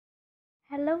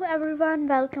Hello everyone,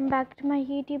 welcome back to my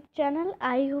YouTube channel.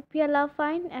 I hope you all are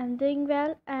fine and doing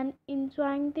well and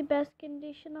enjoying the best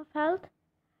condition of health.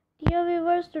 Dear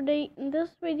viewers, today in this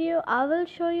video I will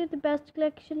show you the best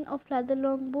collection of leather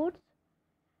long boots.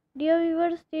 Dear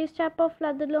viewers, these type of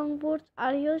leather long boots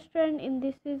are huge trend in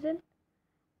this season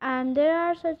and there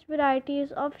are such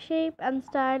varieties of shape and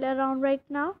style around right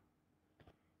now.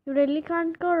 You really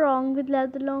can't go wrong with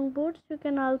leather long boots. You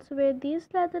can also wear these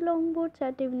leather long boots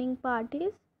at evening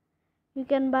parties. You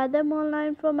can buy them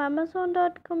online from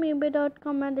amazon.com,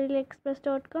 ebay.com and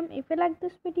aliexpress.com. If you like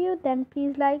this video, then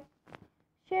please like,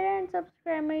 share and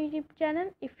subscribe my YouTube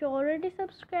channel. If you already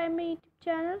subscribe my YouTube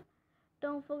channel,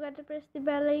 don't forget to press the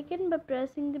bell icon. By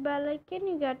pressing the bell icon,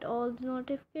 you get all the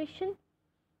notification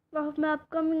of my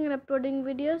upcoming and uploading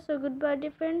videos. So goodbye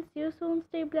dear friends, see you soon,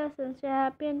 stay blessed and stay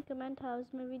happy, and comment how is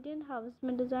my video and how is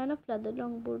my design of leather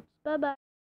long boots. Bye bye.